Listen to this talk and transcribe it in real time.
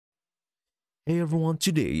Hey everyone,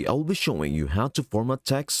 today I'll be showing you how to format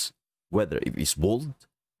text, whether it is bold,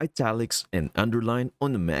 italics, and underline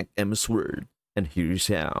on the Mac MS Word. And here's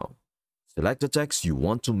how. Select the text you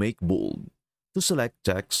want to make bold. To select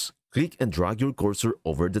text, click and drag your cursor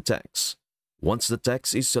over the text. Once the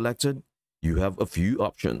text is selected, you have a few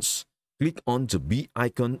options. Click on the B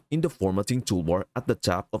icon in the formatting toolbar at the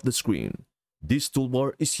top of the screen. This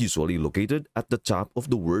toolbar is usually located at the top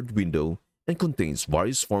of the Word window and contains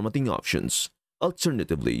various formatting options.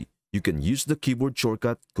 Alternatively, you can use the keyboard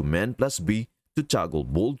shortcut Command+B to toggle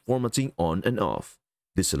bold formatting on and off.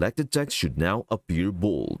 The selected text should now appear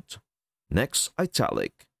bold. Next,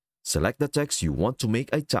 italic. Select the text you want to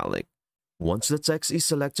make italic. Once the text is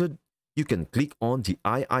selected, you can click on the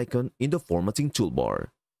I icon in the formatting toolbar.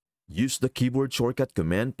 Use the keyboard shortcut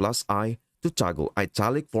Command+I to toggle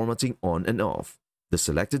italic formatting on and off. The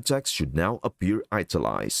selected text should now appear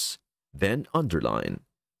italicized. Then underline.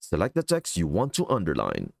 Select the text you want to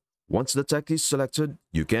underline. Once the text is selected,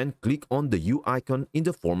 you can click on the U icon in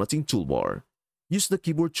the formatting toolbar. Use the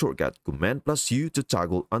keyboard shortcut Command+U to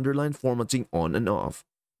toggle underline formatting on and off.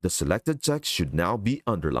 The selected text should now be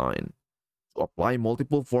underlined. To apply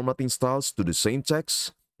multiple formatting styles to the same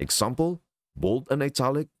text, example, bold and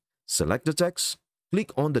italic, select the text,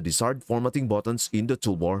 click on the desired formatting buttons in the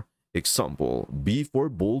toolbar, example, B for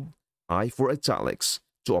bold, I for italics,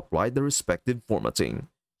 to apply the respective formatting.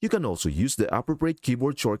 You can also use the appropriate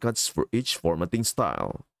keyboard shortcuts for each formatting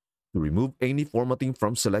style. To remove any formatting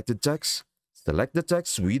from selected text, select the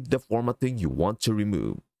text with the formatting you want to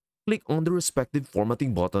remove. Click on the respective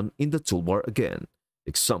formatting button in the toolbar again.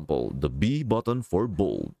 Example, the B button for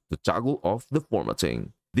bold, to toggle off the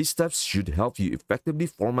formatting. These steps should help you effectively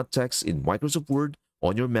format text in Microsoft Word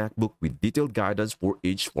on your MacBook with detailed guidance for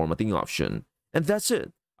each formatting option. And that's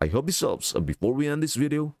it. I hope this helps, and before we end this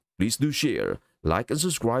video, please do share, like, and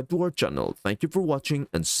subscribe to our channel. Thank you for watching,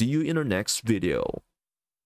 and see you in our next video.